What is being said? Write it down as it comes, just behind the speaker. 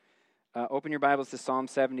Open your Bibles to Psalm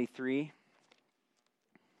 73.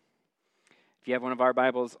 If you have one of our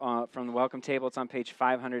Bibles from the welcome table, it's on page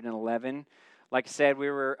 511. Like I said, we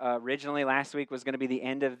were originally last week was going to be the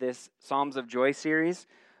end of this Psalms of Joy series.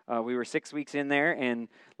 We were 6 weeks in there, and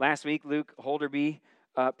last week Luke Holderby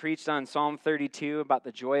preached on Psalm 32 about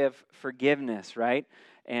the joy of forgiveness, right?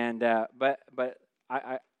 And but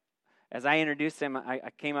I as I introduced him,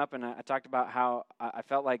 I came up and I talked about how I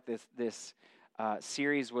felt like this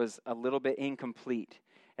series was a little bit incomplete.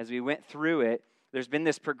 As we went through it, there's been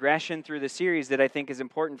this progression through the series that I think is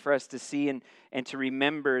important for us to see and to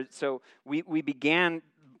remember. So we began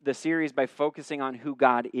the series by focusing on who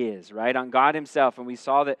God is, right? On God himself. And we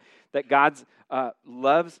saw that God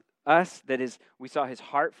loves us, we saw his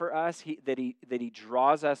heart for us, that he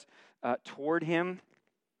draws us toward him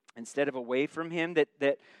instead of away from him,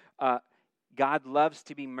 that God loves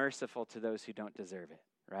to be merciful to those who don't deserve it,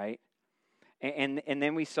 right? And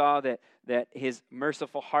then we saw that his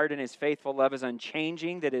merciful heart and his faithful love is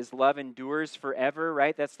unchanging, that his love endures forever,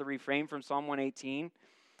 right? That's the refrain from Psalm 118.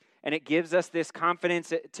 And it gives us this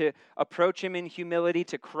confidence to approach him in humility,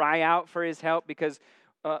 to cry out for his help, because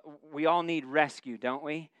we all need rescue, don't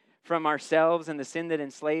we? From ourselves and the sin that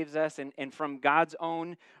enslaves us, and from God's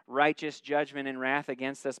own righteous judgment and wrath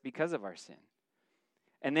against us because of our sin.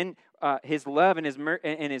 And then his love and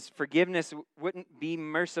his forgiveness wouldn't be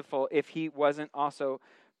merciful if he wasn't also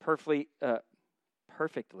perfectly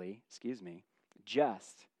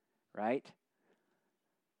just, right?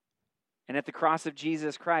 And at the cross of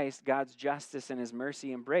Jesus Christ, God's justice and his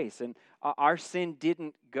mercy embrace. And our sin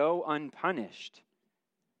didn't go unpunished.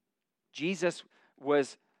 Jesus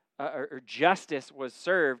was or justice was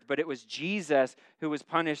served, but it was Jesus who was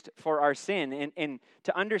punished for our sin. And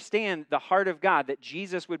to understand the heart of God, that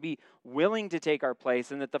Jesus would be willing to take our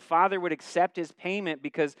place and that the Father would accept his payment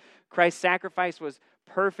because Christ's sacrifice was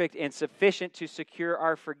perfect and sufficient to secure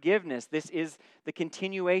our forgiveness. This is the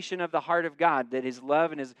continuation of the heart of God, that his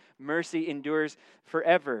love and his mercy endures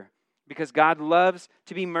forever, because God loves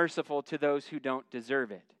to be merciful to those who don't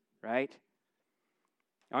deserve it, right?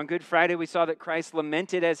 On Good Friday, we saw that Christ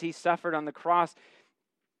lamented as he suffered on the cross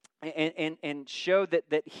and showed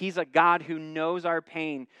that he's a God who knows our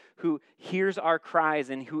pain, who hears our cries,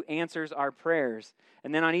 and who answers our prayers.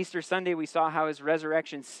 And then on Easter Sunday, we saw how his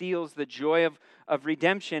resurrection seals the joy of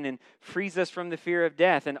redemption and frees us from the fear of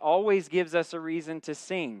death and always gives us a reason to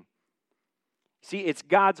sing. See, it's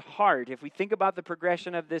God's heart. If we think about the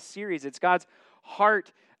progression of this series, it's God's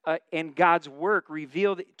heart and God's work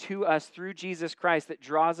revealed to us through Jesus Christ that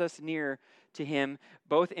draws us near to him,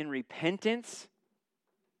 both in repentance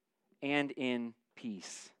and in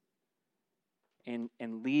peace, and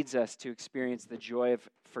leads us to experience the joy of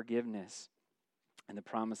forgiveness and the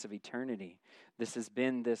promise of eternity. This has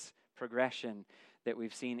been this progression that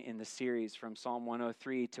we've seen in the series from Psalm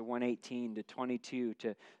 103 to 118 to 22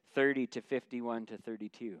 to 30 to 51 to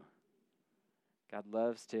 32. God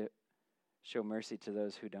loves to show mercy to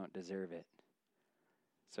those who don't deserve it.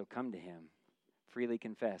 So come to him, freely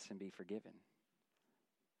confess, and be forgiven.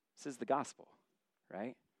 This is the gospel,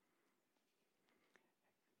 right?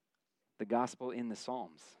 The gospel in the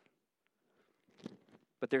Psalms.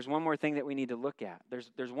 But there's one more thing that we need to look at.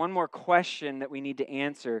 There's one more question that we need to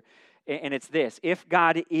answer, and it's this. If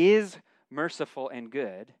God is merciful and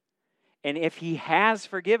good, and if he has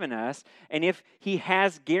forgiven us, and if he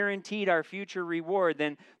has guaranteed our future reward,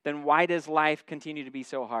 then why does life continue to be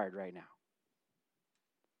so hard right now?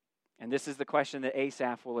 And this is the question that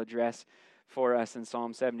Asaph will address for us in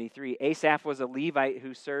Psalm 73. Asaph was a Levite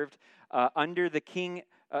who served under King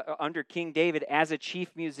David as a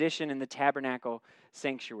chief musician in the tabernacle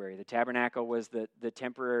sanctuary. The tabernacle was the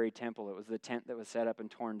temporary temple. It was the tent that was set up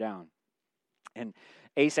and torn down. And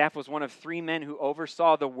Asaph was one of three men who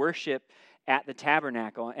oversaw the worship at the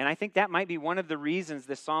tabernacle. And I think that might be one of the reasons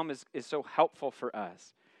this psalm is so helpful for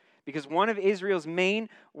us. Because one of Israel's main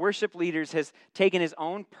worship leaders has taken his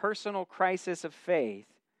own personal crisis of faith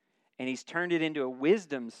and he's turned it into a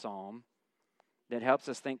wisdom psalm that helps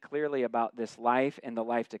us think clearly about this life and the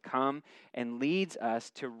life to come and leads us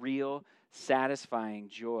to real, satisfying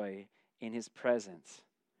joy in his presence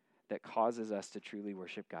that causes us to truly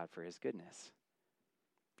worship God for his goodness.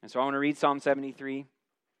 And so I want to read Psalm 73.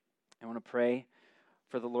 I want to pray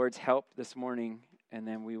for the Lord's help this morning, and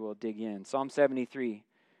then we will dig in. Psalm 73,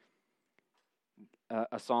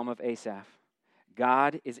 a psalm of Asaph.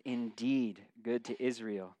 God is indeed good to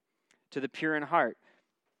Israel, to the pure in heart.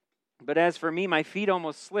 But as for me, my feet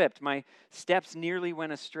almost slipped. My steps nearly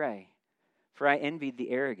went astray. For I envied the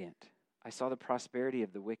arrogant. I saw the prosperity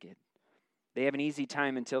of the wicked. They have an easy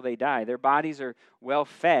time until they die. Their bodies are well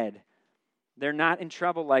fed, They're not in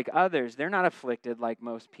trouble like others. They're not afflicted like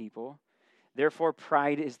most people. Therefore,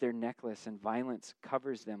 pride is their necklace, and violence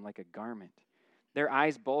covers them like a garment. Their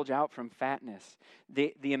eyes bulge out from fatness.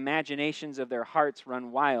 The imaginations of their hearts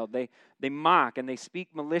run wild. They mock and they speak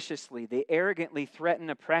maliciously. They arrogantly threaten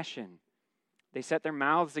oppression. They set their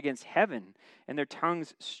mouths against heaven, and their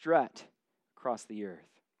tongues strut across the earth.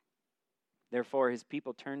 Therefore, his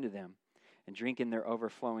people turn to them and drink in their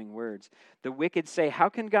overflowing words. The wicked say, how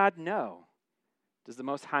can God know? Does the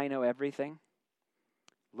Most High know everything?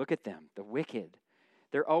 Look at them, the wicked.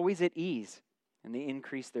 They're always at ease, and they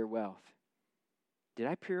increase their wealth. Did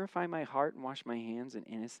I purify my heart and wash my hands in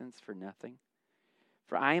innocence for nothing?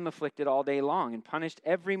 For I am afflicted all day long and punished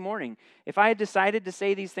every morning. If I had decided to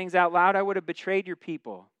say these things out loud, I would have betrayed your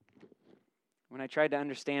people. When I tried to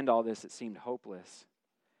understand all this, it seemed hopeless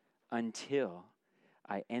until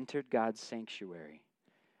I entered God's sanctuary.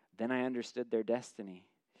 Then I understood their destiny.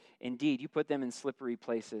 Indeed, you put them in slippery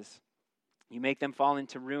places. You make them fall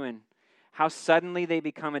into ruin. How suddenly they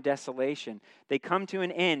become a desolation. They come to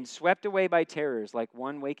an end, swept away by terrors, like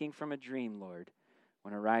one waking from a dream, Lord.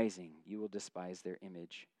 When arising, you will despise their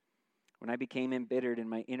image. When I became embittered and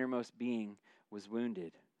my innermost being was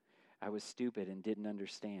wounded, I was stupid and didn't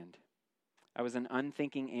understand. I was an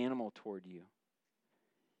unthinking animal toward you.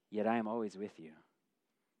 Yet I am always with you.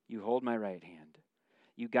 You hold my right hand.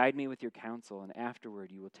 You guide me with your counsel, and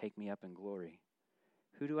afterward you will take me up in glory.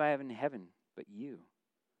 Who do I have in heaven but you?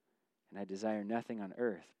 And I desire nothing on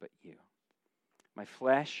earth but you. My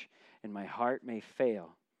flesh and my heart may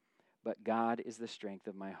fail, but God is the strength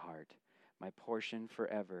of my heart, my portion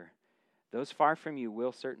forever. Those far from you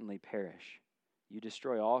will certainly perish. You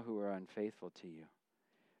destroy all who are unfaithful to you.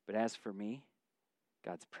 But as for me,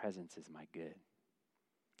 God's presence is my good.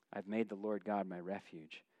 I've made the Lord God my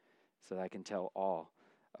refuge, so that I can tell all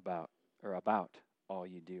about all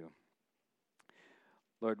you do.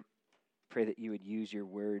 Lord, pray that you would use your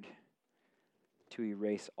word to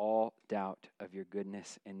erase all doubt of your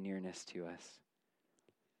goodness and nearness to us.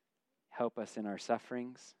 Help us in our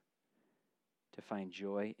sufferings to find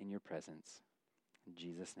joy in your presence. In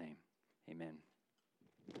Jesus' name, amen.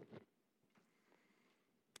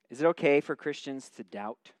 Is it okay for Christians to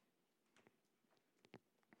doubt?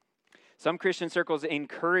 Some Christian circles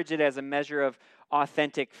encourage it as a measure of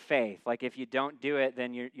authentic faith. Like if you don't do it,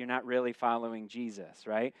 then you're not really following Jesus,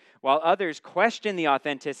 right? While others question the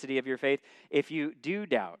authenticity of your faith if you do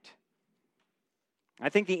doubt. I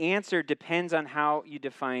think the answer depends on how you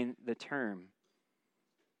define the term.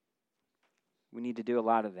 We need to do a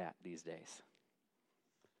lot of that these days.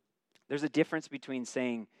 There's a difference between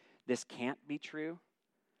saying this can't be true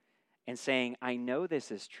and saying I know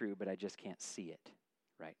this is true, but I just can't see it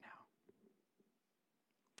right now.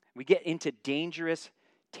 We get into dangerous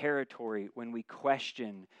territory when we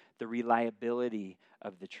question the reliability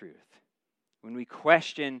of the truth, when we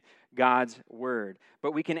question God's word.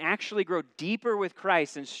 But we can actually grow deeper with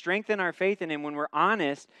Christ and strengthen our faith in him when we're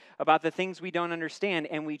honest about the things we don't understand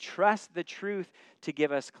and we trust the truth to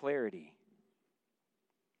give us clarity.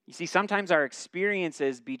 You see, sometimes our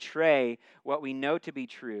experiences betray what we know to be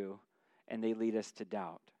true, and they lead us to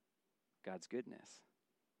doubt God's goodness.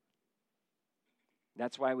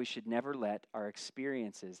 That's why we should never let our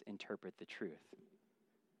experiences interpret the truth.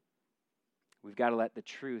 We've got to let the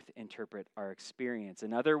truth interpret our experience.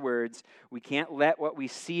 In other words, we can't let what we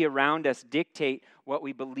see around us dictate what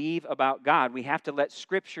we believe about God. We have to let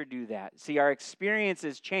Scripture do that. See, our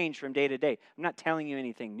experiences change from day to day. I'm not telling you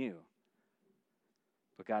anything new,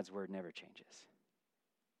 but God's word never changes.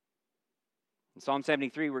 In Psalm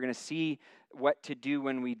 73, we're going to see what to do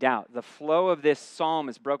when we doubt. The flow of this psalm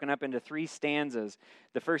is broken up into 3 stanzas.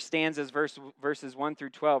 The first stanza is verses 1 through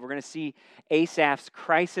 12. We're going to see Asaph's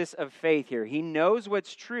crisis of faith here. He knows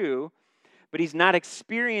what's true, but he's not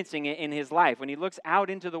experiencing it in his life. When he looks out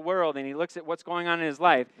into the world and he looks at what's going on in his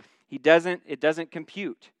life, it doesn't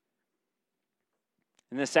compute.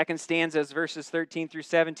 In the second stanza is verses 13 through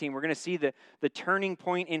 17. We're going to see the turning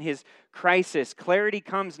point in his crisis. Clarity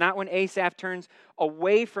comes not when Asaph turns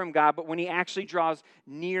away from God, but when he actually draws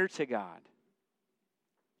near to God.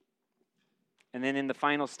 And then in the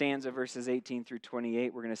final stanza, verses 18 through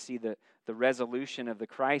 28, we're going to see the resolution of the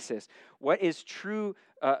crisis. What was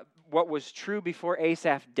true before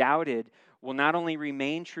Asaph doubted will not only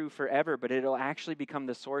remain true forever, but it'll actually become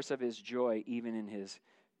the source of his joy even in his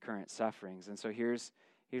current sufferings. And so here's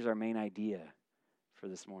our main idea for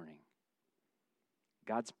this morning.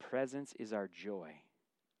 God's presence is our joy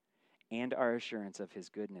and our assurance of his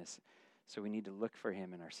goodness, so we need to look for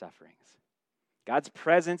him in our sufferings. God's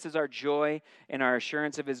presence is our joy and our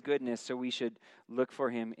assurance of his goodness, so we should look for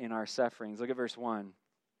him in our sufferings. Look at verse 1.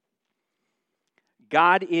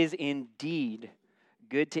 God is indeed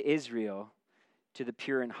good to Israel, to the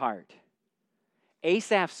pure in heart.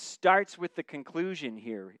 Asaph starts with the conclusion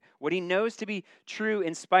here. What he knows to be true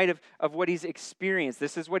in spite of what he's experienced.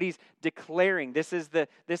 This is what he's declaring. This is the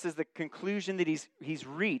conclusion that he's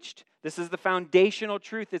reached. This is the foundational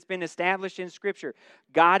truth that's been established in Scripture.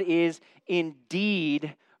 God is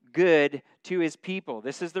indeed good to his people.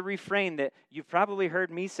 This is the refrain that you've probably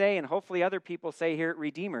heard me say, and hopefully other people say here at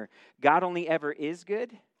Redeemer. God only ever is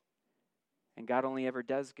good, and God only ever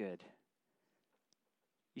does good.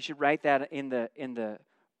 You should write that in the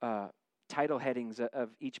title headings of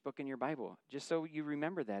each book in your Bible, just so you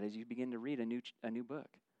remember that as you begin to read a new book.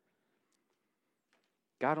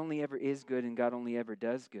 God only ever is good, and God only ever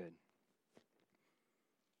does good.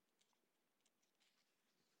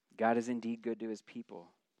 God is indeed good to his people.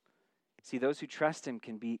 See, those who trust him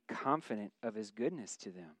can be confident of his goodness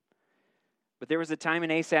to them. But there was a time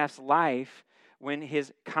in Asaph's life when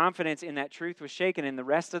his confidence in that truth was shaken, and the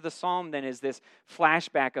rest of the psalm then is this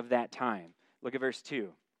flashback of that time. Look at verse 2.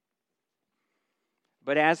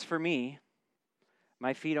 But as for me,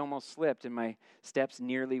 my feet almost slipped, and my steps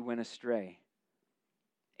nearly went astray.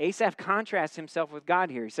 Asaph contrasts himself with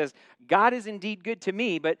God here. He says, God is indeed good to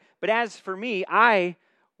me, but as for me, I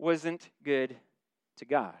wasn't good to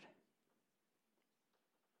God.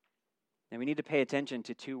 Now we need to pay attention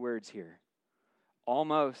to two words here.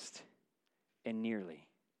 Almost and nearly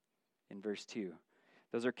in verse 2.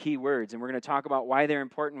 Those are key words, and we're going to talk about why they're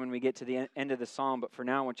important when we get to the end of the psalm, but for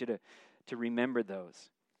now I want you to remember those.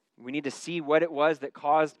 We need to see what it was that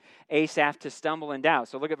caused Asaph to stumble and doubt.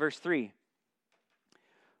 So look at verse 3.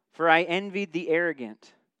 For I envied the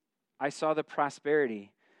arrogant. I saw the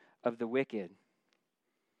prosperity of the wicked.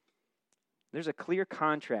 There's a clear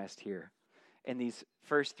contrast here in these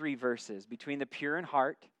first three verses between the pure in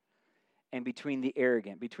heart and between the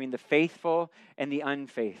arrogant, between the faithful and the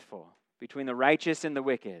unfaithful, between the righteous and the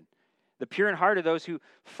wicked. The pure in heart are those who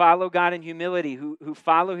follow God in humility, who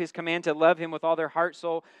follow his command to love him with all their heart,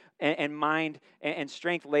 soul, and mind and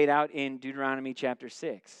strength laid out in Deuteronomy chapter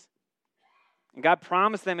 6. And God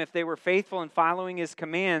promised them if they were faithful in following his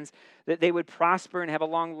commands that they would prosper and have a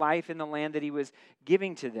long life in the land that he was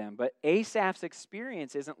giving to them. But Asaph's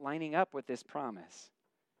experience isn't lining up with this promise.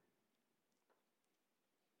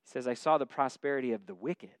 He says, I saw the prosperity of the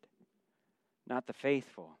wicked, not the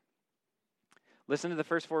faithful. Listen to the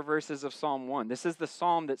first 4 verses of Psalm 1. This is the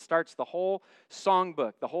psalm that starts the whole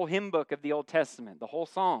songbook, the whole hymn book of the Old Testament, the whole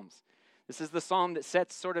Psalms. This is the psalm that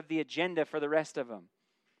sets sort of the agenda for the rest of them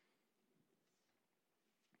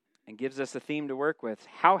and gives us a theme to work with.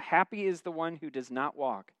 How happy is the one who does not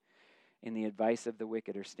walk in the advice of the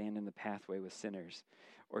wicked, or stand in the pathway with sinners,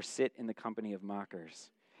 or sit in the company of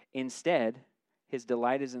mockers. Instead, his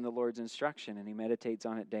delight is in the Lord's instruction, and he meditates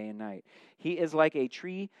on it day and night. He is like a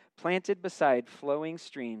tree planted beside flowing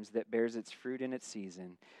streams that bears its fruit in its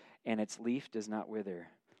season, and its leaf does not wither.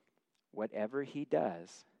 Whatever he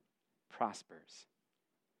does prospers.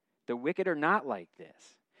 The wicked are not like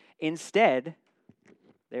this. Instead,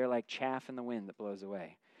 they are like chaff in the wind that blows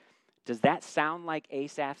away. Does that sound like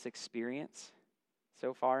Asaph's experience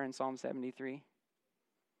so far in Psalm 73?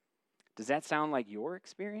 Does that sound like your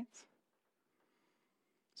experience?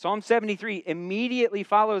 Psalm 73 immediately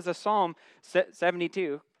follows a Psalm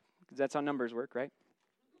 72, because that's how numbers work, right?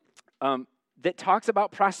 That talks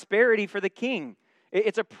about prosperity for the king.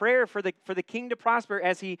 It's a prayer for the king to prosper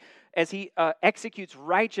as he executes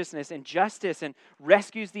righteousness and justice and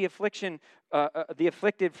rescues the afflicted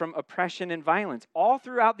from oppression and violence. All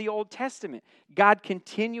throughout the Old Testament, God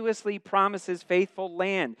continuously promises faithful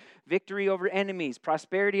land, victory over enemies,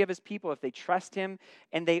 prosperity of his people if they trust him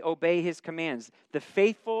and they obey his commands. The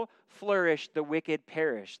faithful flourish, the wicked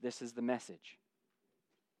perish. This is the message.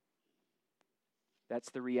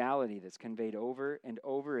 That's the reality that's conveyed over and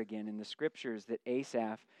over again in the scriptures that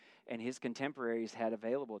Asaph and his contemporaries had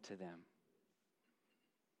available to them.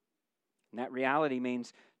 And that reality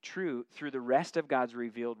remains true through the rest of God's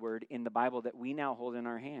revealed word in the Bible that we now hold in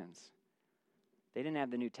our hands. They didn't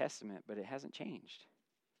have the New Testament, but it hasn't changed.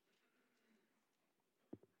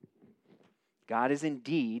 God is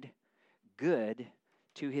indeed good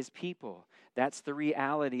to his people. That's the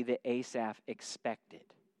reality that Asaph expected.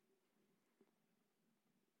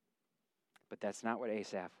 But that's not what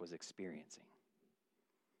Asaph was experiencing.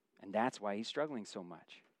 And that's why he's struggling so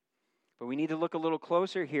much. But we need to look a little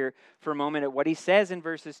closer here for a moment at what he says in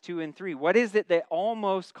verses 2 and 3. What is it that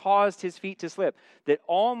almost caused his feet to slip? That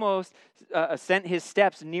almost sent his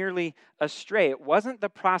steps nearly astray? It wasn't the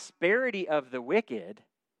prosperity of the wicked.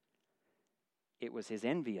 It was his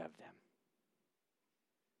envy of them.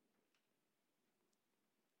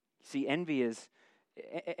 See, envy is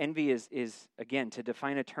Envy is, again, to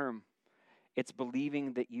define a term, it's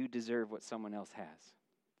believing that you deserve what someone else has.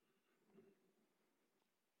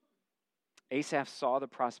 Asaph saw the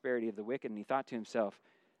prosperity of the wicked, and he thought to himself,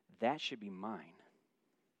 that should be mine.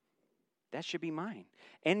 That should be mine.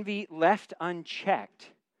 Envy left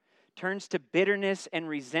unchecked turns to bitterness and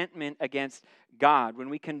resentment against God. When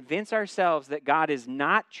we convince ourselves that God is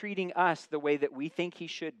not treating us the way that we think he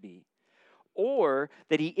should be, or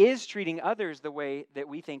that he is treating others the way that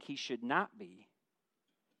we think he should not be,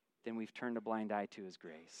 then we've turned a blind eye to his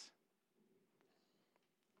grace.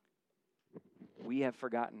 We have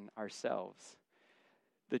forgotten ourselves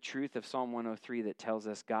the truth of Psalm 103 that tells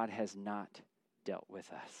us God has not dealt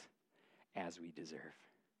with us as we deserve,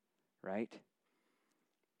 right?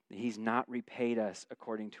 He's not repaid us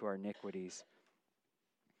according to our iniquities.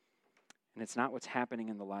 And it's not what's happening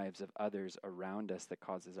in the lives of others around us that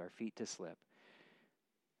causes our feet to slip.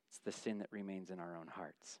 It's the sin that remains in our own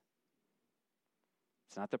hearts.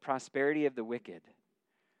 It's not the prosperity of the wicked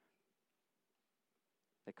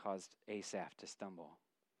that caused Asaph to stumble.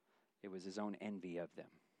 It was his own envy of them.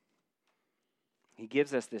 He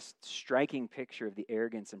gives us this striking picture of the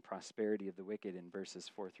arrogance and prosperity of the wicked in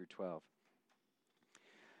verses 4 through 12.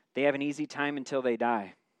 They have an easy time until they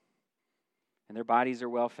die, and their bodies are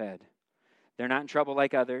well fed. They're not in trouble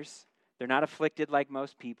like others. They're not afflicted like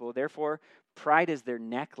most people. Therefore, pride is their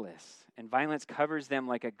necklace, and violence covers them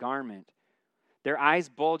like a garment. Their eyes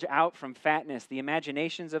bulge out from fatness. The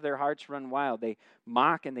imaginations of their hearts run wild. They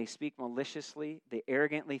mock and they speak maliciously. They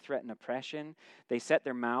arrogantly threaten oppression. They set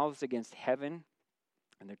their mouths against heaven,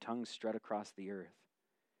 and their tongues strut across the earth.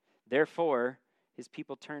 Therefore, his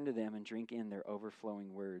people turn to them and drink in their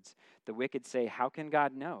overflowing words. The wicked say, how can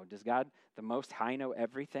God know? Does God, the Most High, know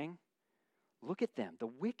everything? Look at them, the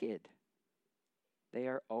wicked. They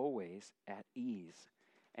are always at ease,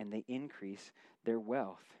 and they increase their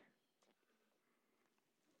wealth.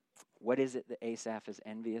 What is it that Asaph is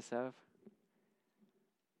envious of?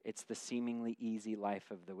 It's the seemingly easy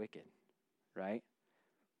life of the wicked, right?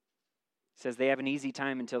 It says they have an easy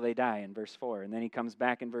time until they die in verse 4. And then he comes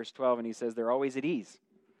back in verse 12 and he says they're always at ease.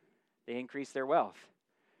 They increase their wealth.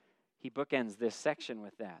 He bookends this section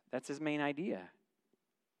with that. That's his main idea.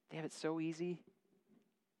 They have it so easy.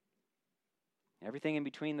 Everything in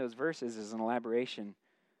between those verses is an elaboration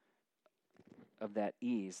of that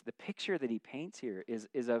ease. The picture that he paints here is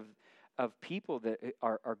of people that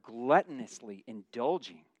are gluttonously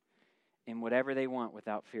indulging in whatever they want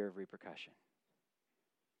without fear of repercussion.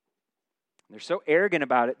 They're so arrogant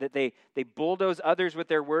about it that they bulldoze others with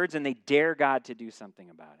their words and they dare God to do something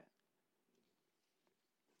about it.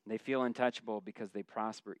 They feel untouchable because they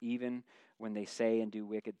prosper even when they say and do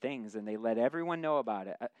wicked things, and they let everyone know about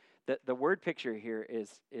it. The word picture here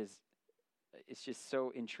is it's just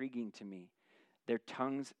so intriguing to me. Their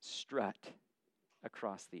tongues strut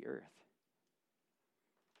across the earth.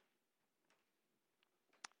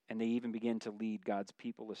 And they even begin to lead God's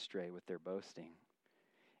people astray with their boasting.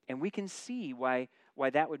 And we can see why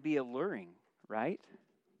that would be alluring, right?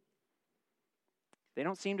 They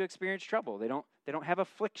don't seem to experience trouble. They don't have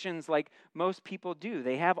afflictions like most people do.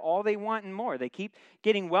 They have all they want and more. They keep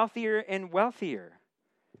getting wealthier and wealthier.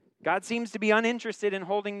 God seems to be uninterested in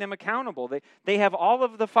holding them accountable. They have all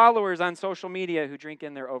of the followers on social media who drink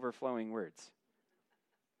in their overflowing words.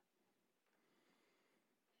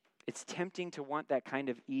 It's tempting to want that kind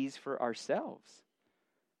of ease for ourselves.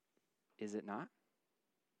 Is it not?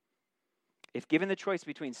 If given the choice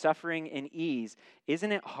between suffering and ease,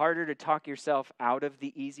 isn't it harder to talk yourself out of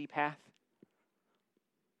the easy path?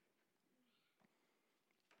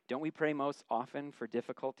 Don't we pray most often for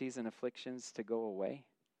difficulties and afflictions to go away?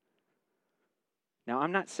 Now,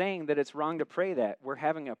 I'm not saying that it's wrong to pray that. We're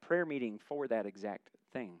having a prayer meeting for that exact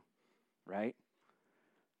thing, right?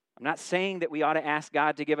 I'm not saying that we ought to ask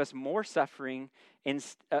God to give us more suffering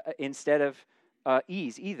instead of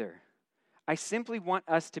ease either. I simply want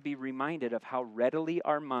us to be reminded of how readily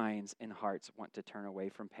our minds and hearts want to turn away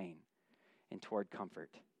from pain and toward comfort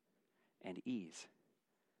and ease.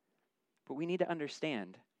 But we need to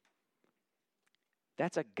understand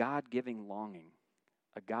that's a God-given longing,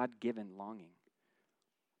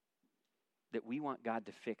 that we want God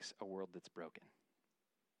to fix a world that's broken,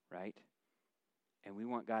 right? And we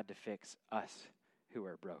want God to fix us who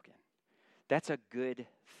are broken. That's a good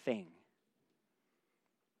thing.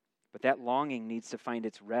 But that longing needs to find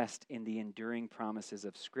its rest in the enduring promises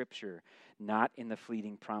of Scripture, not in the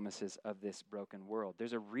fleeting promises of this broken world.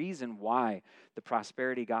 There's a reason why the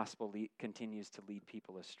prosperity gospel continues to lead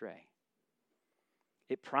people astray.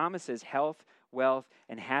 It promises health, wealth,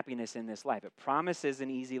 and happiness in this life. It promises an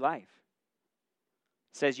easy life.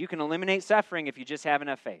 says you can eliminate suffering if you just have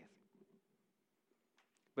enough faith.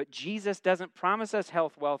 But Jesus doesn't promise us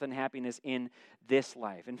health, wealth, and happiness in this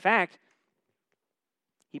life. In fact,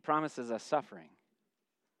 he promises us suffering.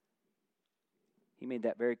 He made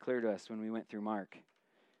that very clear to us when we went through Mark.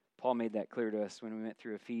 Paul made that clear to us when we went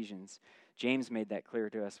through Ephesians. James made that clear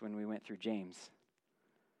to us when we went through James.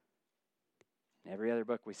 Every other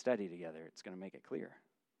book we study together, it's going to make it clear.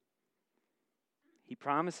 He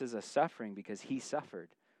promises us suffering because he suffered.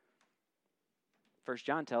 1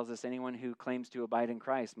 John tells us anyone who claims to abide in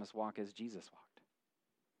Christ must walk as Jesus walked.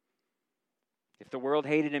 If the world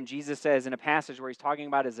hated him, Jesus says in a passage where he's talking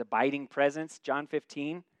about his abiding presence, John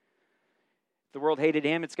 15, if the world hated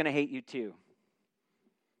him, it's going to hate you too.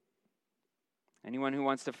 Anyone who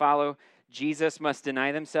wants to follow Jesus must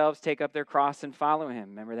deny themselves, take up their cross, and follow him.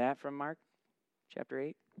 Remember that from Mark chapter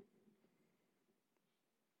 8?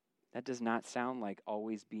 That does not sound like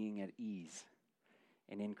always being at ease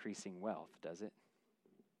and increasing wealth, does it?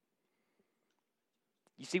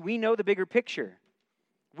 You see, we know the bigger picture.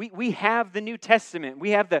 We have the New Testament.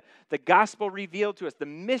 We have the gospel revealed to us, the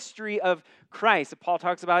mystery of Christ that Paul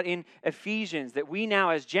talks about in Ephesians, that we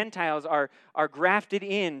now as Gentiles are grafted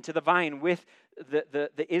into the vine with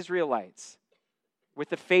the Israelites, with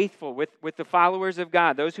the faithful, with the followers of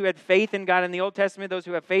God. Those who had faith in God in the Old Testament, those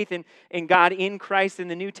who have faith in God in Christ in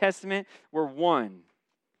the New Testament, were one.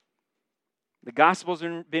 The gospel's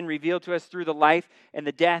been revealed to us through the life and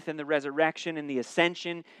the death and the resurrection and the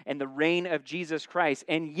ascension and the reign of Jesus Christ.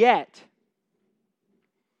 And yet,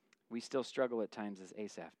 we still struggle at times as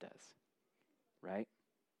Asaph does, right?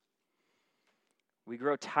 We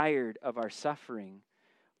grow tired of our suffering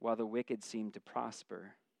while the wicked seem to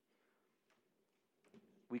prosper.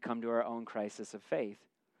 We come to our own crisis of faith.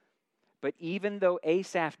 But even though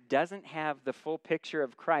Asaph doesn't have the full picture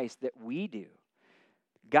of Christ that we do,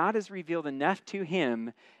 God has revealed enough to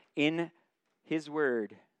him in his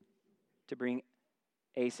word to bring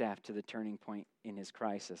Asaph to the turning point in his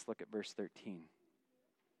crisis. Look at verse 13.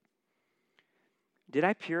 Did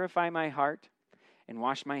I purify my heart and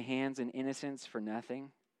wash my hands in innocence for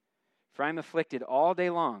nothing? For I am afflicted all day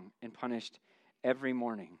long and punished every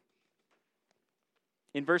morning.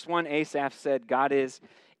 In verse 1, Asaph said, God is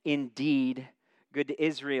indeed good to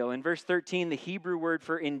Israel. In verse 13, the Hebrew word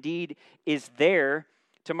for indeed is there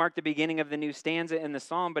to mark the beginning of the new stanza in the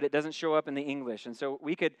psalm, but it doesn't show up in the English. And so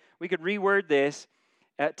we could reword this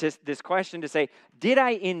to this question to say, did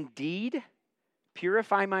I indeed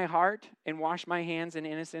purify my heart and wash my hands in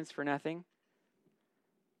innocence for nothing?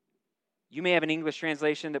 You may have an English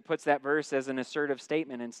translation that puts that verse as an assertive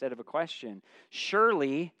statement instead of a question.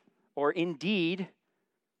 Surely, or indeed,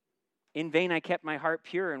 in vain I kept my heart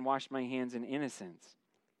pure and washed my hands in innocence.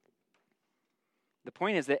 The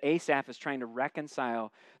point is that Asaph is trying to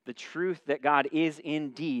reconcile the truth that God is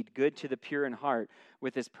indeed good to the pure in heart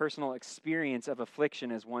with his personal experience of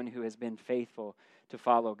affliction as one who has been faithful to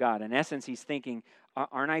follow God. In essence, he's thinking,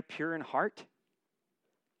 aren't I pure in heart?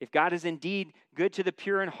 If God is indeed good to the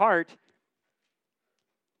pure in heart,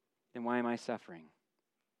 then why am I suffering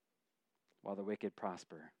while the wicked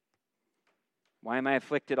prosper? Why am I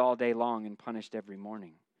afflicted all day long and punished every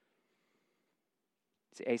morning?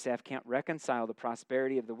 See, Asaph can't reconcile the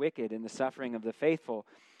prosperity of the wicked and the suffering of the faithful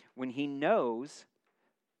when he knows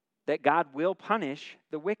that God will punish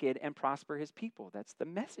the wicked and prosper his people. That's the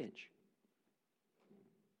message.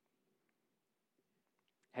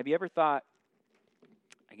 Have you ever thought,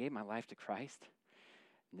 I gave my life to Christ,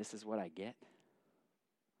 and this is what I get?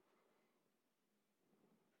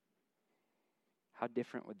 How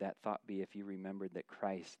different would that thought be if you remembered that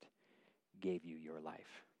Christ gave you your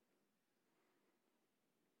life?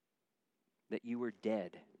 That you were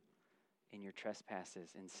dead in your trespasses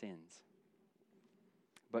and sins.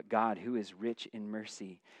 But God, who is rich in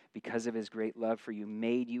mercy, because of his great love for you,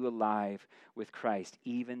 made you alive with Christ,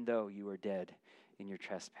 even though you were dead in your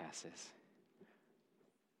trespasses.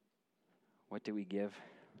 What do we give?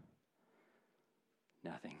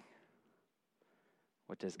 Nothing.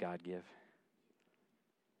 What does God give?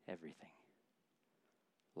 Everything.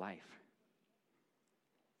 Life.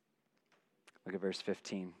 Look at verse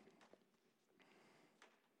 15.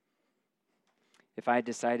 If I had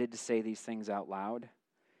decided to say these things out loud,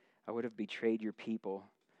 I would have betrayed your people.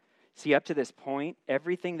 See, up to this point,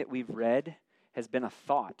 everything that we've read has been a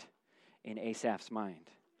thought in Asaph's mind.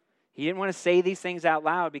 He didn't want to say these things out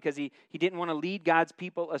loud because he didn't want to lead God's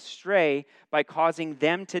people astray by causing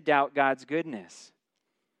them to doubt God's goodness.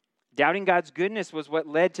 Doubting God's goodness was what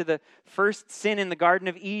led to the first sin in the Garden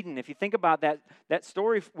of Eden. If you think about that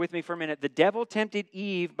story with me for a minute, the devil tempted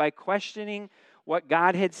Eve by questioning what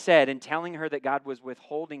God had said and telling her that God was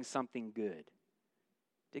withholding something good.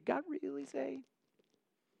 Did God really say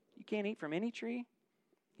you can't eat from any tree?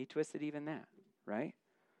 He twisted even that, right?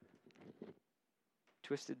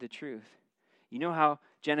 Twisted the truth. You know how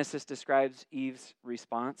Genesis describes Eve's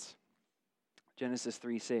response? Genesis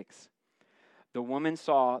 3:6. The woman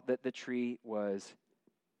saw that the tree was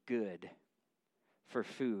good for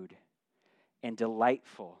food and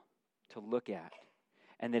delightful to look at,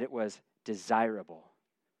 and that it was desirable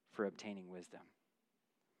for obtaining wisdom.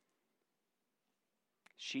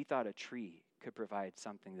 She thought a tree could provide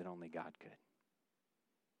something that only God could.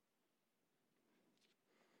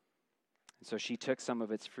 And so she took some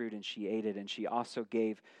of its fruit and she ate it, and she also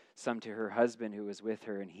gave some to her husband who was with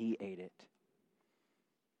her, and he ate it.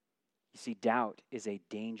 You see, doubt is a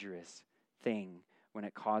dangerous thing when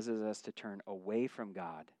it causes us to turn away from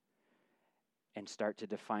God and start to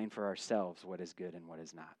define for ourselves what is good and what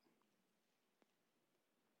is not.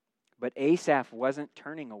 But Asaph wasn't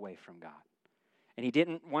turning away from God. And he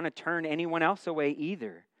didn't want to turn anyone else away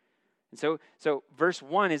either. And so verse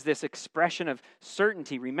 1 is this expression of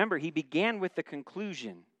certainty. Remember, he began with the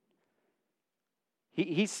conclusion.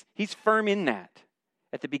 He's firm in that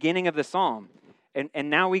at the beginning of the psalm. And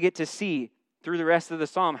now we get to see through the rest of the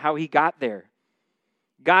psalm how he got there.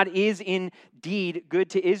 God is indeed good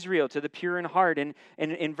to Israel, to the pure in heart. And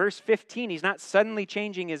in verse 15, he's not suddenly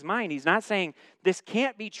changing his mind. He's not saying, this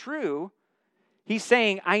can't be true. He's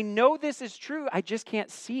saying, I know this is true, I just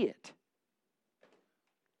can't see it.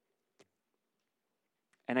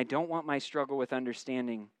 And I don't want my struggle with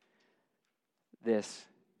understanding this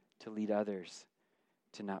to lead others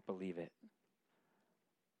to not believe it.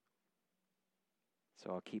 So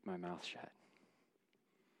I'll keep my mouth shut.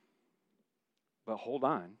 But hold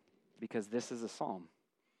on, because this is a psalm,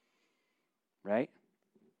 right?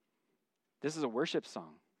 This is a worship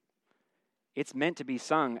song. It's meant to be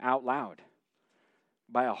sung out loud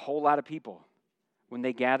by a whole lot of people when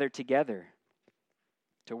they gather together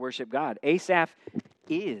to worship God. Asaph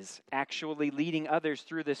is actually leading others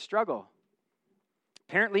through this struggle.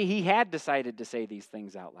 Apparently, he had decided to say these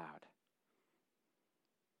things out loud.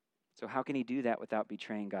 So how can he do that without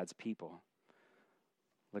betraying God's people?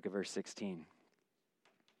 Look at verse 16.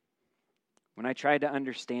 When I tried to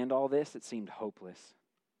understand all this, it seemed hopeless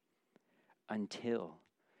until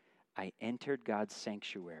I entered God's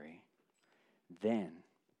sanctuary. Then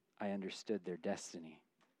I understood their destiny.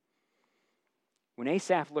 When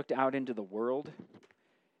Asaph looked out into the world,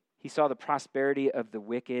 he saw the prosperity of the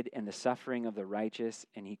wicked and the suffering of the righteous,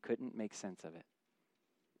 and he couldn't make sense of it.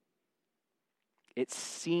 It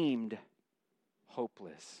seemed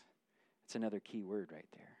hopeless. It's another key word right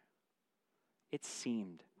there. It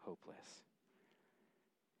seemed hopeless.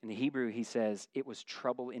 In the Hebrew, he says, it was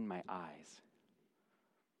trouble in my eyes.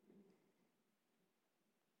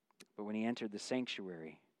 But when he entered the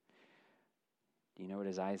sanctuary, do you know what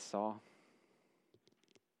his eyes saw?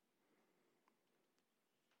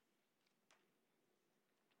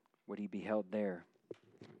 What he beheld there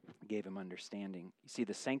gave him understanding. You see,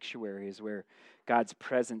 the sanctuary is where God's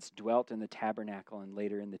presence dwelt in the tabernacle and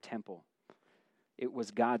later in the temple. It was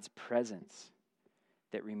God's presence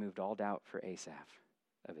that removed all doubt for Asaph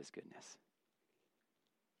of his goodness.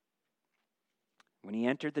 When he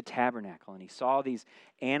entered the tabernacle and he saw these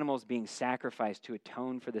animals being sacrificed to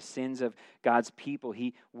atone for the sins of God's people,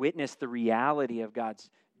 he witnessed the reality of God's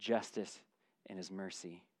justice and his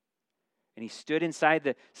mercy. And he stood inside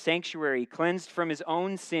the sanctuary, cleansed from his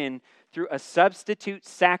own sin through a substitute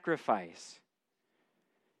sacrifice,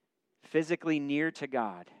 physically near to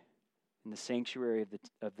God in the sanctuary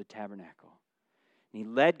of the tabernacle. And he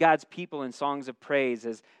led God's people in songs of praise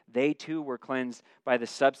as they too were cleansed by the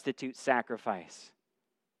substitute sacrifice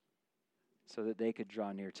so that they could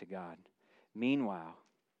draw near to God. Meanwhile,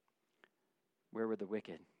 where were the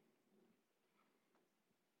wicked?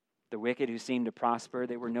 The wicked who seemed to prosper,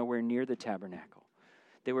 they were nowhere near the tabernacle.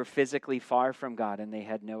 They were physically far from God, and they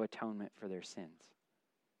had no atonement for their sins.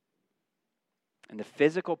 And the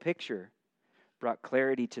physical picture brought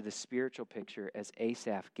clarity to the spiritual picture as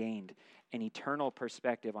Asaph gained an eternal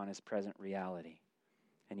perspective on his present reality.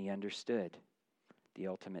 And he understood the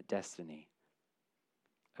ultimate destiny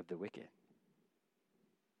of the wicked.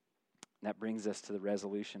 And that brings us to the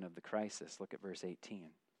resolution of the crisis. Look at verse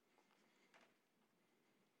 18.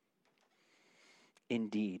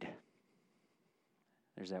 Indeed.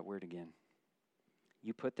 There's that word again.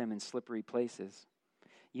 You put them in slippery places.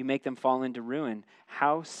 You make them fall into ruin.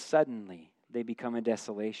 How suddenly they become a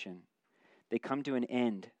desolation. They come to an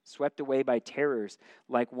end, swept away by terrors,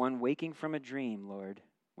 like one waking from a dream, Lord.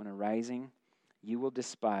 When arising, you will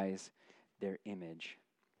despise their image.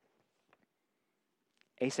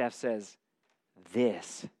 Asaph says,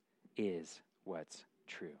 this is what's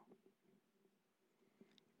true.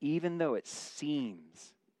 Even though it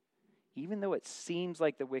seems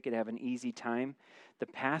like the wicked have an easy time, the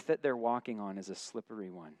path that they're walking on is a slippery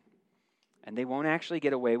one. And they won't actually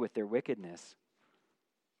get away with their wickedness.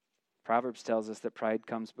 Proverbs tells us that pride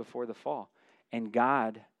comes before the fall, and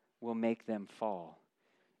God will make them fall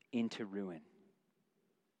into ruin.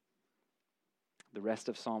 The rest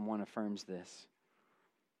of Psalm 1 affirms this.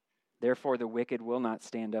 Therefore the wicked will not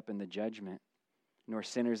stand up in the judgment, nor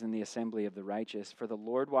sinners in the assembly of the righteous. For the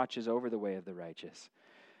Lord watches over the way of the righteous,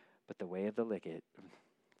 but the way of the wicked,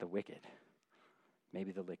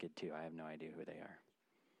 maybe the wicked too, I have no idea who they are.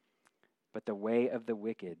 But the way of the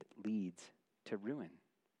wicked leads to ruin.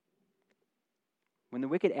 When the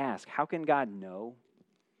wicked ask, how can God know?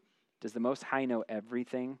 Does the Most High know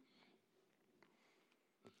everything?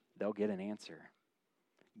 They'll get an answer.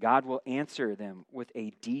 God will answer them with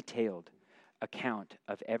a detailed account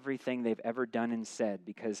of everything they've ever done and said,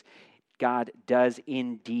 because God does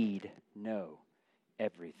indeed know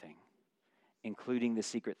everything, including the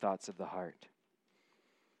secret thoughts of the heart.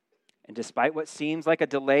 And despite what seems like a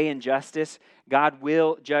delay in justice, God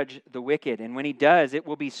will judge the wicked. And when he does, it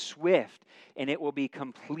will be swift, and it will be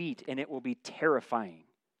complete, and it will be terrifying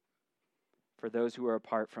for those who are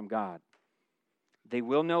apart from God. They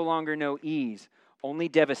will no longer know ease, only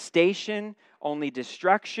devastation, only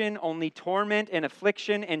destruction, only torment and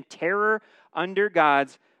affliction and terror under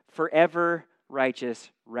God's forever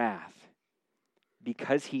righteous wrath,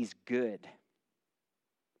 because he's good.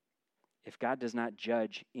 If God does not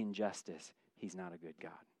judge injustice, he's not a good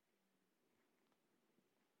God.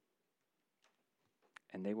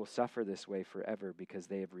 And they will suffer this way forever because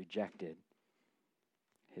they have rejected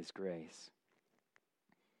his grace.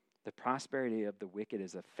 The prosperity of the wicked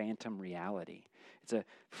is a phantom reality. It's a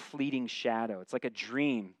fleeting shadow. It's like a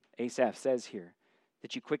dream, Asaph says here,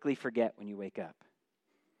 that you quickly forget when you wake up.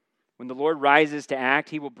 When the Lord rises to act,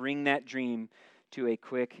 he will bring that dream to a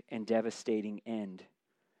quick and devastating end.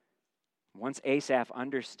 Once Asaph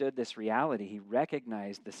understood this reality, he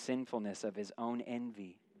recognized the sinfulness of his own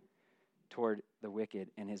envy toward the wicked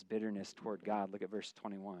and his bitterness toward God. Look at verse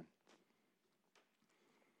 21.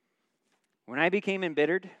 When I became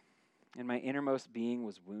embittered and my innermost being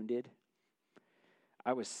was wounded,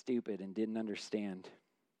 I was stupid and didn't understand.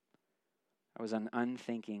 I was an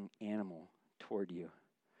unthinking animal toward you.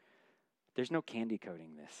 There's no candy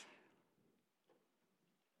coating this.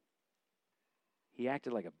 He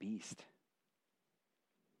acted like a beast.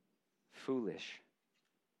 Foolish.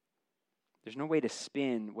 There's no way to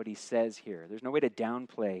spin what he says here. There's no way to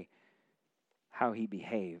downplay how he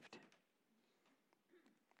behaved.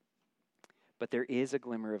 But there is a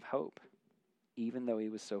glimmer of hope, even though he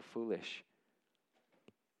was so foolish.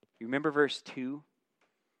 You remember verse 2?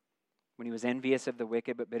 When he was envious of the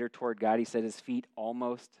wicked but bitter toward God, he said his feet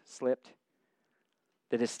almost slipped,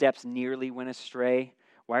 that his steps nearly went astray.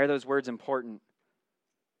 Why are those words important?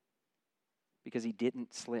 Because he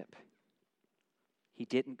didn't slip. He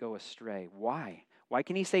didn't go astray. Why? Why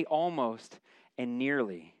can he say almost and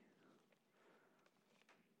nearly?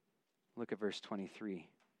 Look at verse 23.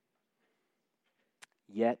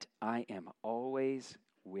 Yet I am always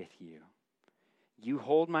with you. You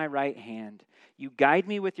hold my right hand. You guide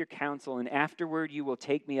me with your counsel, and afterward you will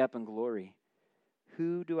take me up in glory.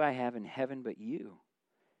 Who do I have in heaven but you?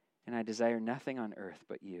 And I desire nothing on earth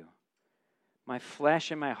but you. My flesh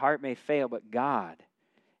and my heart may fail, but God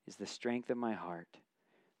is the strength of my heart,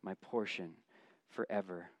 my portion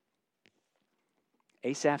forever.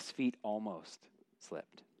 Asaph's feet almost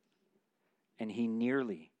slipped, and he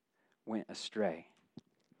nearly went astray.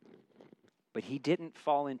 But he didn't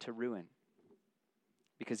fall into ruin,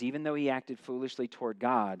 because even though he acted foolishly toward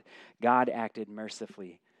God, God acted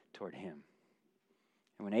mercifully toward him.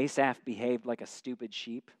 And when Asaph behaved like a stupid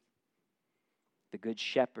sheep, the good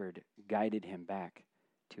shepherd guided him back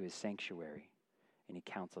to his sanctuary, and he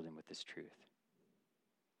counseled him with his truth.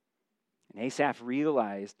 And Asaph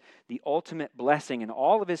realized the ultimate blessing in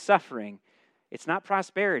all of his suffering. It's not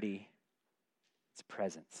prosperity, it's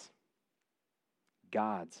presence.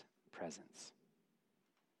 God's presence.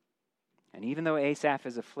 And even though Asaph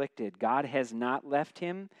is afflicted, God has not left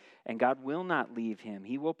him, and God will not leave him.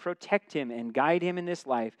 He will protect him and guide him in this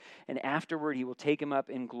life, and afterward he will take him up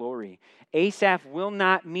in glory. Asaph will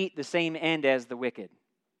not meet the same end as the wicked.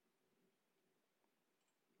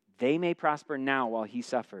 They may prosper now while he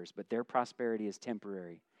suffers, but their prosperity is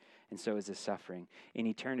temporary, and so is his suffering. In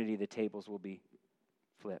eternity, the tables will be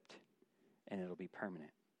flipped, and it'll be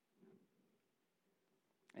permanent.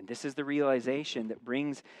 And this is the realization that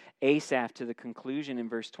brings Asaph to the conclusion in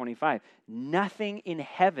verse 25. Nothing in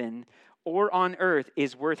heaven or on earth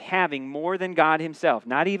is worth having more than God himself,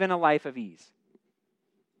 not even a life of ease.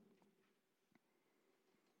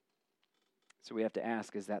 So we have to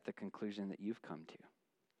ask, is that the conclusion that you've come to?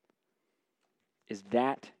 Is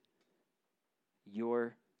that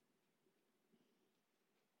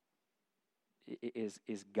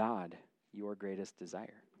is God your greatest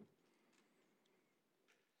desire?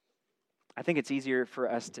 I think it's easier for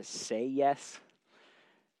us to say yes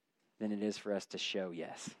than it is for us to show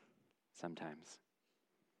yes sometimes.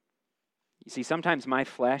 You see, sometimes my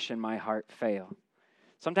flesh and my heart fail.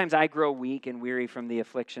 Sometimes I grow weak and weary from the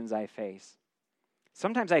afflictions I face.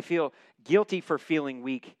 Sometimes I feel guilty for feeling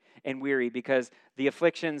weak and weary because the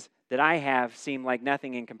afflictions that I have seem like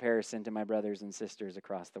nothing in comparison to my brothers and sisters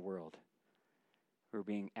across the world who are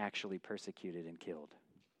being actually persecuted and killed.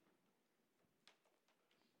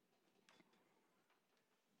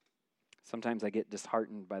 Sometimes I get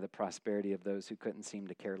disheartened by the prosperity of those who couldn't seem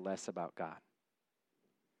to care less about God.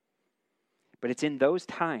 But it's in those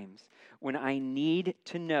times when I need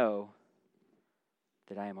to know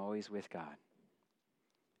that I am always with God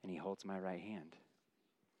and he holds my right hand,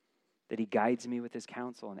 that he guides me with his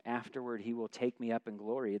counsel, and afterward he will take me up in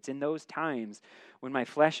glory. It's in those times when my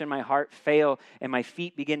flesh and my heart fail and my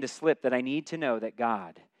feet begin to slip that I need to know that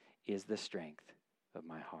God is the strength of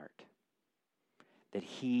my heart, that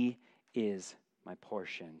he is my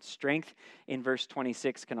portion. Strength in verse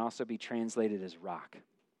 26 can also be translated as rock.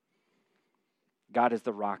 God is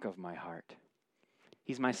the rock of my heart.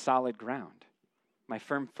 He's my solid ground, my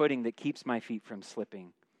firm footing that keeps my feet from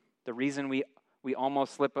slipping. The reason we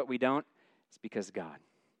almost slip but we don't is because God.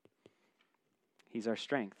 He's our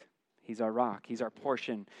strength. He's our rock. He's our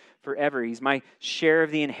portion forever. He's my share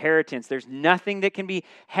of the inheritance. There's nothing that can be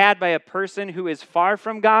had by a person who is far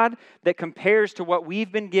from God that compares to what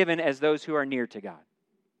we've been given as those who are near to God.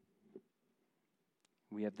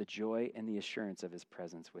 We have the joy and the assurance of his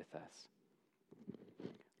presence with us.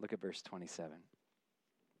 Look at verse 27.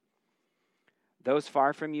 Those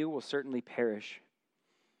far from you will certainly perish.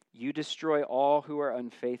 You destroy all who are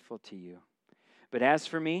unfaithful to you. But as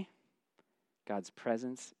for me, God's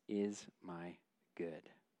presence is my good.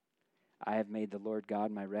 I have made the Lord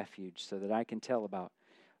God my refuge so that I can tell about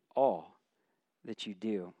all that you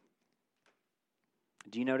do.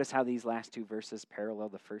 Do you notice how these last two verses parallel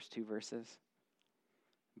the first two verses?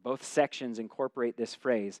 Both sections incorporate this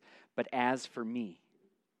phrase, but as for me.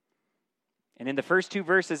 And in the first two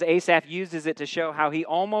verses, Asaph uses it to show how he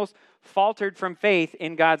almost faltered from faith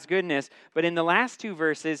in God's goodness. But in the last two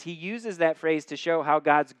verses, he uses that phrase to show how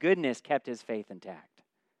God's goodness kept his faith intact.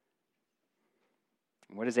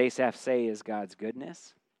 And what does Asaph say is God's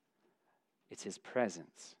goodness? It's his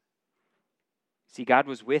presence. See, God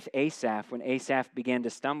was with Asaph when Asaph began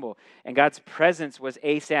to stumble. And God's presence was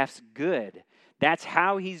Asaph's good. That's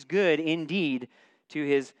how he's good indeed to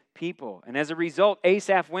his people. And as a result,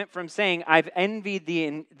 Asaph went from saying, I've envied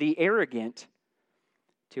the arrogant,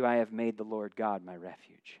 to I have made the Lord God my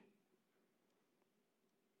refuge.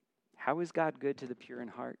 How is God good to the pure in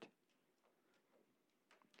heart?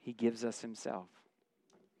 He gives us himself.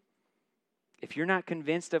 If you're not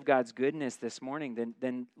convinced of God's goodness this morning,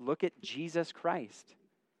 then look at Jesus Christ.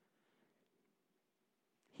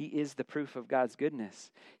 He is the proof of God's goodness.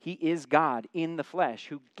 He is God in the flesh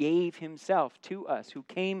who gave himself to us, who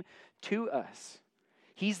came to us.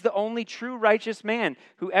 He's the only true righteous man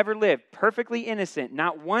who ever lived, perfectly innocent,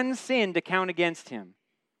 not one sin to count against him.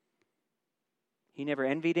 He never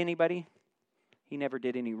envied anybody. He never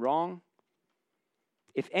did any wrong.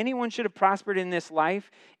 If anyone should have prospered in this life,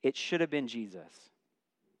 it should have been Jesus.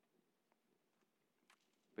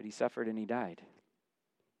 But he suffered and he died,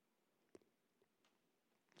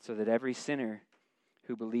 so that every sinner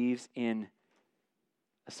who believes in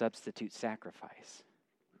a substitute sacrifice,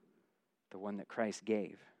 the one that Christ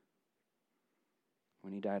gave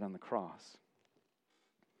when he died on the cross,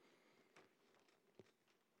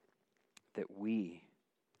 that we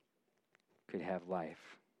could have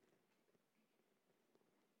life.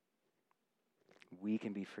 We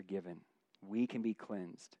can be forgiven. We can be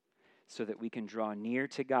cleansed, so that we can draw near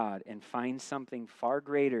to God and find something far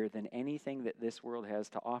greater than anything that this world has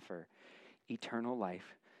to offer: eternal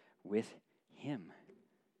life with him.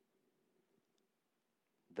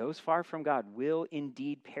 Those far from God will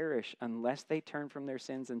indeed perish unless they turn from their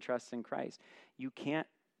sins and trust in Christ. You can't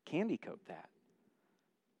candy coat that.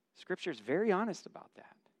 Scripture is very honest about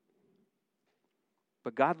that.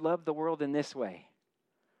 But God loved the world in this way.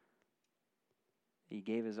 He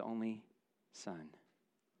gave his only Son,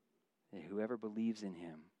 that whoever believes in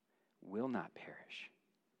him will not perish.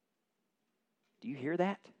 Do you hear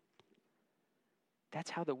that? That's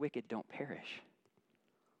how the wicked don't perish.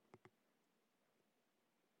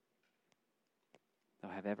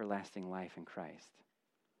 they'll have everlasting life in Christ.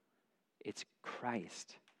 It's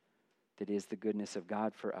Christ that is the goodness of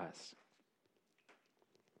God for us.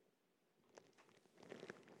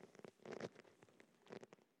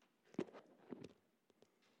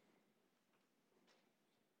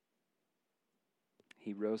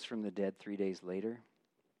 He rose from the dead 3 days later.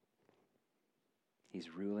 He's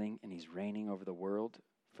ruling and he's reigning over the world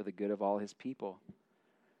for the good of all his people.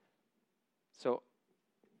 So,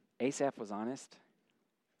 Asaph was honest.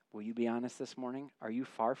 Will you be honest this morning? Are you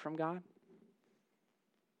far from God?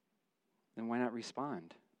 Then why not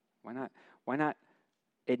respond? Why not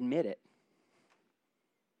admit it?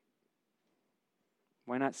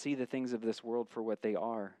 Why not see the things of this world for what they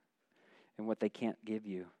are and what they can't give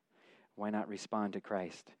you? Why not respond to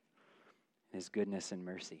Christ, his goodness and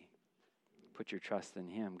mercy? Put your trust in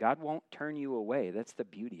him. God won't turn you away. That's the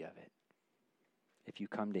beauty of it. If you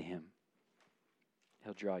come to him,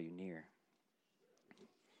 he'll draw you near.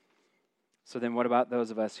 So then what about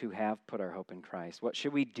those of us who have put our hope in Christ? What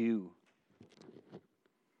should we do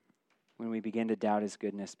when we begin to doubt his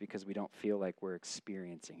goodness because we don't feel like we're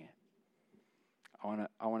experiencing it?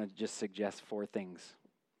 I want to just suggest 4 things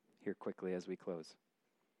here quickly as we close.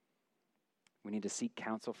 We need to seek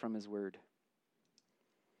counsel from his word.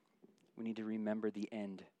 We need to remember the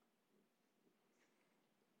end.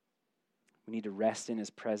 We need to rest in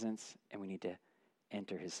his presence, and we need to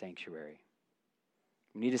enter his sanctuary.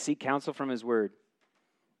 We need to seek counsel from his word.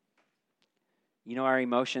 You know, our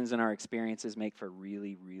emotions and our experiences make for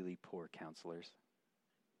really, really poor counselors.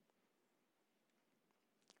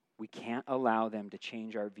 We can't allow them to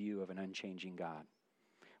change our view of an unchanging God.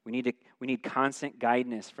 We need constant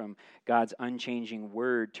guidance from God's unchanging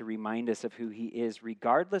word to remind us of who he is,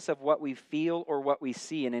 regardless of what we feel or what we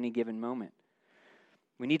see in any given moment.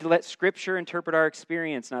 We need to let Scripture interpret our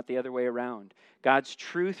experience, not the other way around. God's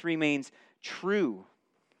truth remains true,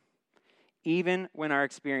 even when our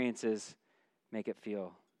experiences make it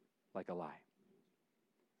feel like a lie.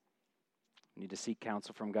 We need to seek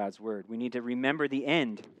counsel from God's word. We need to remember the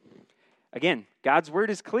end. Again, God's word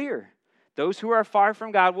is clear. Those who are far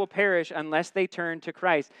from God will perish unless they turn to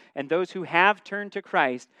Christ. And those who have turned to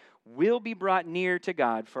Christ will be brought near to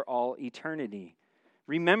God for all eternity.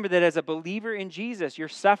 Remember that as a believer in Jesus, your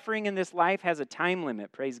suffering in this life has a time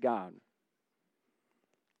limit. Praise God.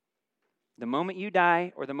 The moment you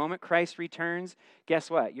die or the moment Christ returns, guess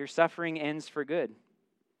what? Your suffering ends for good.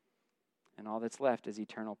 And all that's left is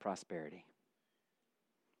eternal prosperity.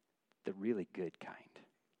 The really good kind.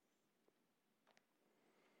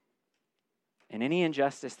 And any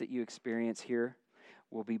injustice that you experience here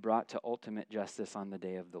will be brought to ultimate justice on the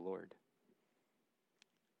day of the Lord.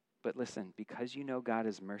 But listen, because you know God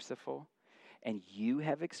is merciful and you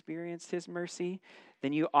have experienced his mercy,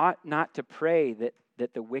 then you ought not to pray that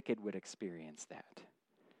the wicked would experience that.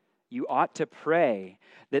 You ought to pray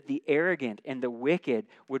that the arrogant and the wicked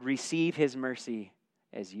would receive his mercy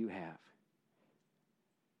as you have.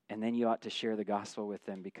 And then you ought to share the gospel with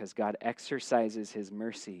them because God exercises his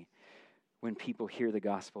mercy when people hear the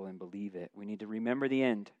gospel and believe it. We need to remember the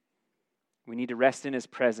end. We need to rest in his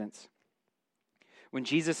presence. When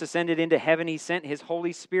Jesus ascended into heaven, he sent his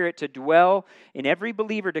Holy Spirit to dwell in every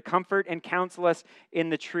believer to comfort and counsel us in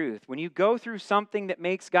the truth. When you go through something that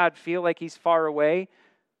makes God feel like he's far away,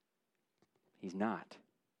 he's not.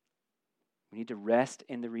 We need to rest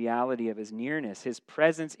in the reality of his nearness. His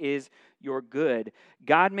presence is your good.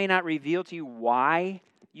 God may not reveal to you why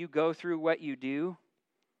you go through what you do,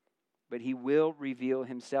 but he will reveal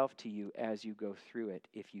himself to you as you go through it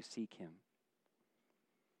if you seek him.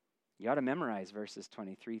 You ought to memorize verses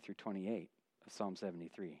 23 through 28 of Psalm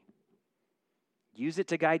 73. Use it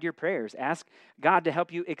to guide your prayers. Ask God to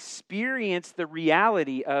help you experience the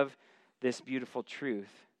reality of this beautiful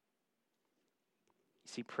truth.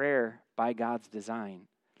 You see, prayer, by God's design,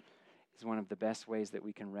 is one of the best ways that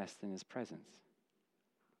we can rest in his presence.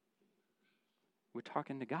 We're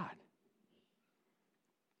talking to God.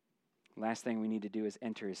 Last thing we need to do is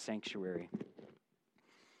enter his sanctuary.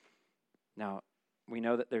 Now, we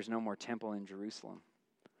know that there's no more temple in Jerusalem.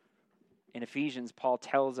 In Ephesians, Paul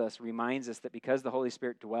reminds us that because the Holy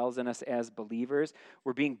Spirit dwells in us as believers,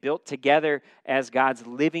 we're being built together as God's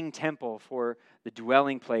living temple for the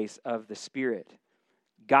dwelling place of the Spirit.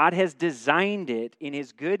 God has designed it in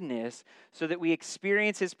his goodness so that we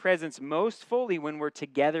experience his presence most fully when we're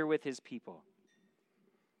together with his people.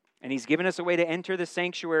 And he's given us a way to enter the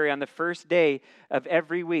sanctuary on the first day of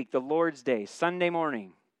every week, the Lord's Day, Sunday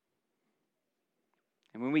morning.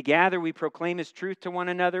 And And when we gather, we proclaim his truth to one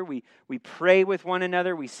another. We pray with one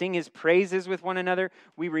another. We sing his praises with one another.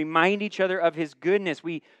 We remind each other of his goodness.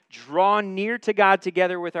 We draw near to God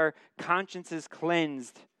together with our consciences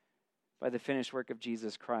cleansed by the finished work of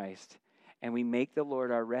Jesus Christ. And we make the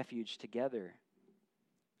Lord our refuge together.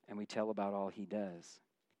 And we tell about all he does.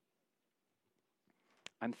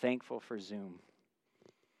 I'm thankful for Zoom.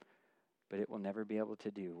 But it will never be able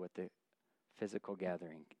to do what the physical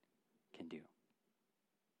gathering can do.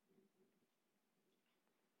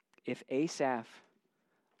 If Asaph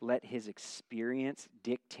let his experience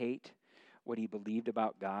dictate what he believed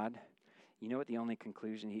about God, you know what the only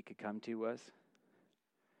conclusion he could come to was?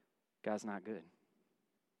 God's not good.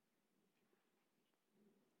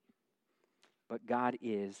 But God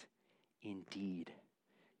is indeed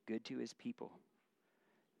good to his people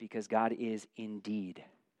because God is indeed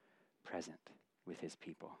present with his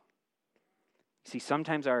people. See,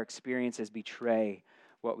 sometimes our experiences betray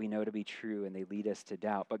what we know to be true and they lead us to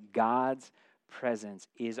doubt. But God's presence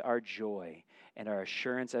is our joy and our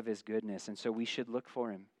assurance of his goodness. And so we should look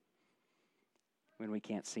for him when we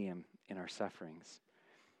can't see him in our sufferings.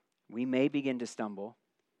 We may begin to stumble,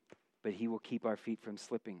 but he will keep our feet from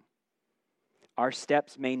slipping. Our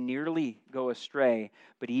steps may nearly go astray,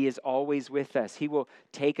 but he is always with us. He will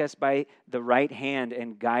take us by the right hand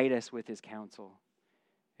and guide us with his counsel.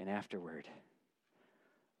 And afterward,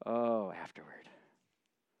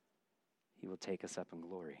 he will take us up in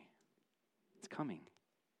glory. It's coming.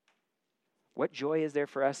 What joy is there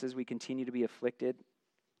for us as we continue to be afflicted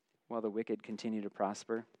while the wicked continue to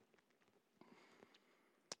prosper?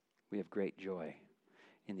 We have great joy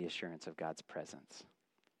in the assurance of God's presence.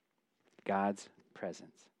 God's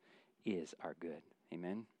presence is our good.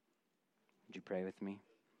 Amen? Would you pray with me?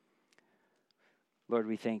 Lord,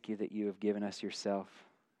 we thank you that you have given us yourself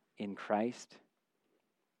in Christ,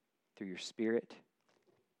 through your Spirit,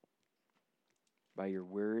 by your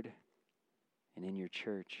word, and in your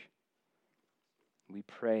church. We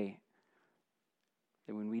pray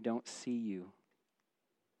that when we don't see you,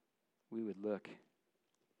 we would look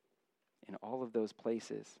in all of those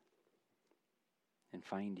places and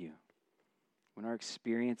find you. When our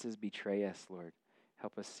experiences betray us, Lord,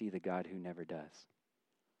 help us see the God who never does.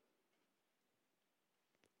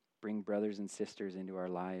 Bring brothers and sisters into our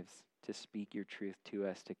lives to speak your truth to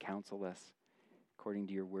us, to counsel us according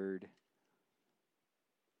to your word.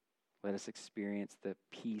 Let us experience the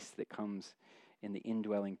peace that comes in the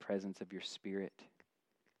indwelling presence of your Spirit.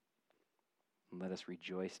 And let us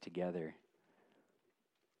rejoice together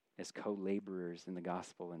as co-laborers in the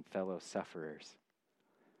gospel and fellow sufferers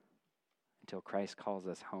until Christ calls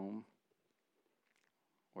us home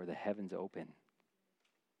or the heavens open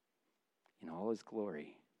in all his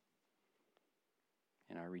glory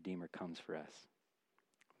and our Redeemer comes for us.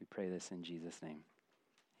 We pray this in Jesus' name.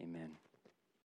 Amen.